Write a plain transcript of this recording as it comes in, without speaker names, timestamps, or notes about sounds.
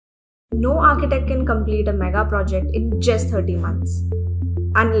No architect can complete a mega project in just 30 months,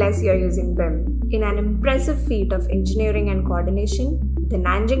 unless you're using BIM. In an impressive feat of engineering and coordination, the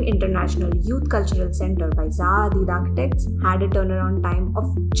Nanjing International Youth Cultural Center by Zaha Hadid Architects had a turnaround time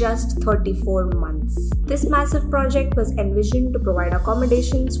of just 34 months. This massive project was envisioned to provide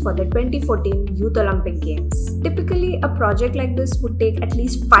accommodations for the 2014 Youth Olympic Games. Typically, a project like this would take at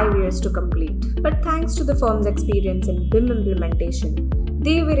least 5 years to complete. But thanks to the firm's experience in BIM implementation,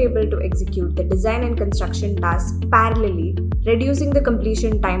 they were able to execute the design and construction tasks parallelly, reducing the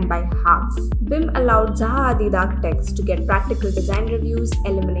completion time by half. BIM allowed Zaha Hadid Architects to get practical design reviews,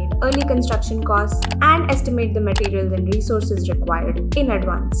 eliminate early construction costs, and estimate the materials and resources required in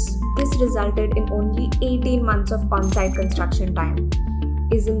advance. This resulted in only 18 months of on-site construction time.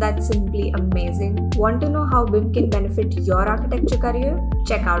 Isn't that simply amazing? Want to know how BIM can benefit your architecture career?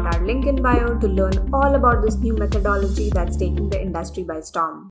 Check out our link in bio to learn all about this new methodology that's taking the industry by storm.